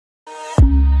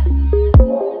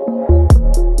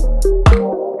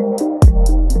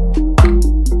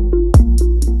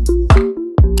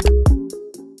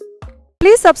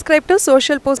subscribe to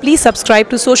Socialpost. Please subscribe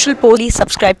to Socialpost. Please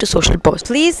subscribe to Socialpost.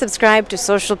 Please subscribe to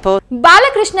Socialpost.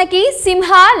 Balakrishna ki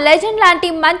Simha legend లాంటి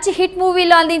మంచి hit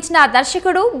మూవీలో అందించిన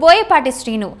దర్శకుడు బోయపాటి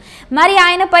శ్రీను. మరి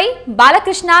ఆయనపై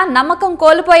బాలకృష్ణ నమ్మకం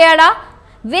కోల్పోయాడా?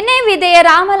 వినయ విధేయ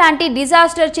రామ లాంటి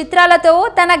డిజాస్టర్ చిత్రాలతో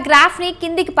తన గ్రాఫ్ని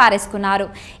కిందికి పారేసుకున్నారు.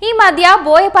 ఈ మధ్య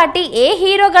బోయపాటి ఏ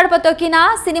హీరో గడప తొక్కినా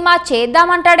సినిమా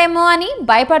చేద్దామంటాడేమో అని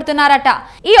భయపడుతున్నారట.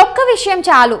 ఈ ఒక్క విషయం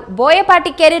చాలు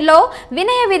బోయపాటి కెరీర్లో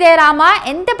వినయ విధేయ రామ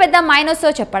ఎంత పెద్ద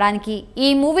మైనస్తో చెప్పడానికి. ఈ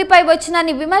మూవీపై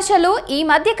వచ్చినన్ని విమర్శలు ఈ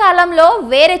మధ్య కాలంలో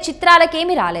వేరే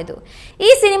చిత్రాలకేమీ రాలేదు.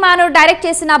 ఈ సినిమాను డైరెక్ట్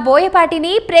చేసిన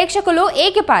బోయపాటిని ప్రేక్షకులు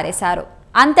ఏకిపారేశారు.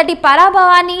 అంతటి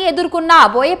పరాభవాన్ని ఎదుర్కొన్న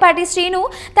బోయపాటి శ్రీను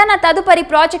తన తదుపరి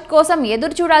ప్రాజెక్ట్ కోసం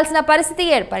ఎదురు చూడాల్సిన పరిస్థితి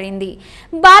ఏర్పడింది.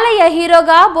 బాలయ్య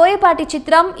హీరోగా బోయపాటి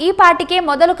చిత్రం ఈ పాటికే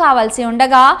మొదలు కావాల్సి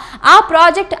ఉండగా ఆ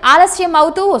ప్రాజెక్ట్ ఆలస్యం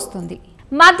అవుతూ వస్తుంది.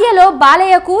 మధ్యలో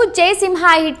బాలయ్యకు జయసింహ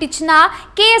హిట్ ఇచ్చిన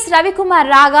KS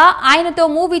రవికుమార్ రాగా ఆయనతో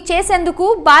మూవీ చేసేందుకు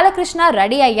బాలకృష్ణ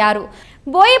రెడీ అయ్యారు.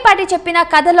 బోయపాటి చెప్పిన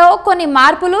కథలో కొన్ని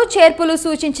మార్పులు చేర్పులు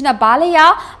సూచించిన బాలయ్య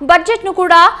బడ్జెట్ను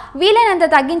కూడా వీలైనంత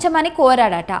తగ్గించమని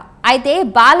కోరాడట. అయితే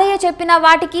బాలయ్య చెప్పిన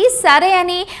వాటికి సరే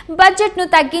అని బడ్జెట్ను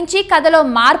తగ్గించి కథలో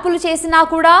మార్పులు చేసినా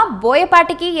కూడా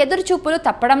బోయపాటికి ఎదురు చూపులు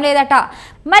తప్పడం లేదట.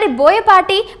 మరి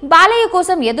బోయపాటి బాలయ్య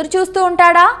కోసం ఎదురు చూస్తూ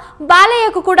ఉంటాడా?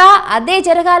 బాలయ్యకు కూడా అదే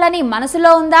జరగాలని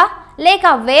మనసులో ఉందా? లేక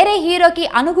వేరే హీరోకి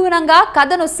అనుగుణంగా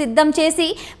కథను సిద్ధం చేసి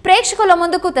ప్రేక్షకుల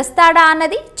ముందుకు తెస్తాడా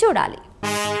అన్నది చూడాలి.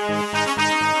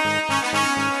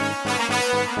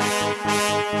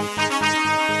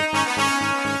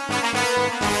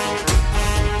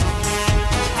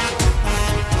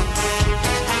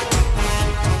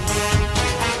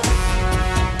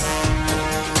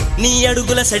 నీ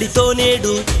అడుగుల సడితో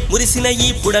నేడు మురిసిన ఈ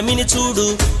పుడమిని చూడు,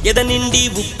 ఎద నిండి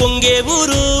ఉప్పొంగే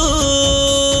ఊరు.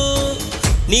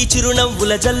 నీ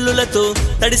చిరునవ్వుల జల్లులతో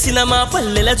తడిసిన మా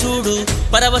పల్లెల చూడు,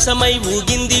 పరవశమై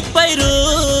ఊగింది పైరు.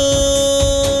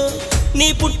 నీ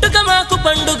పుట్టుక మాకు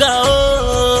పండుగ,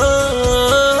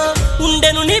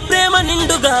 ఉండెను నీ ప్రేమ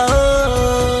నిండుగా,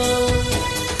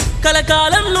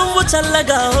 కలకాలం నువ్వు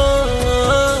చల్లగా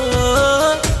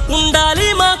ఉండాలి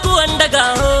మాకు అండగా.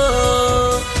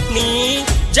 నీ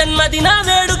జన్మదిన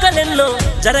వేడుకలెన్నో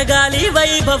జరగాలి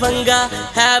వైభవంగా.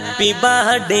 Happy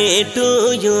birthday to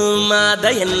you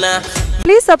మాదయన్న.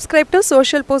 Please subscribe to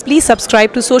Socialpost. Please subscribe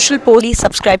to Socialpost. Please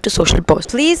subscribe to Socialpost.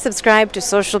 Please subscribe to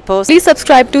Socialpost. Please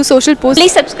subscribe to Socialpost.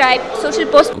 Please subscribe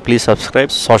Socialpost. Please subscribe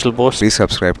Socialpost. Please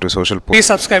subscribe to Socialpost. Please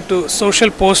subscribe to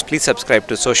Socialpost. Please subscribe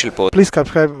to Socialpost. Please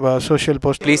subscribe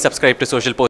Socialpost. Please subscribe to Socialpost.